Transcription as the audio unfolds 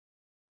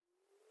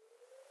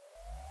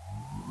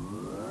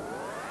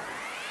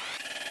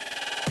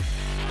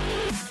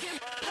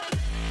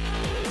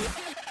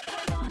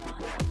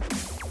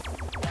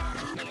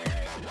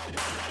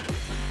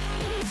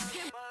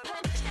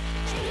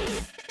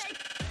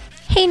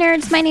Hey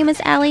nerds, my name is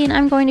Allie and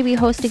I'm going to be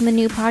hosting the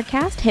new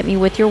podcast, Hit Me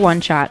With Your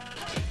One Shot.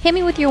 Hit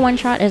Me With Your One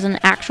Shot is an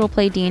actual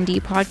play D&D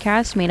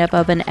podcast made up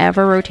of an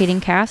ever-rotating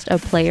cast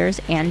of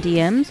players and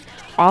DMs,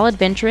 all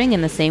adventuring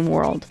in the same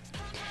world.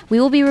 We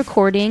will be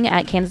recording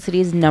at Kansas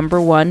City's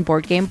 #1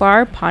 board game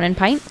bar, Pawn and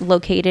Pint,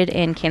 located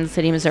in Kansas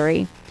City,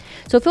 Missouri.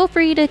 So feel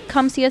free to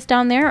come see us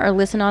down there or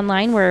listen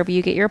online wherever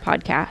you get your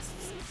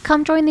podcasts.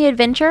 Come join the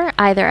adventure,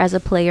 either as a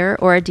player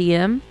or a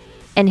DM,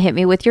 and hit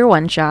me with your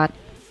one shot.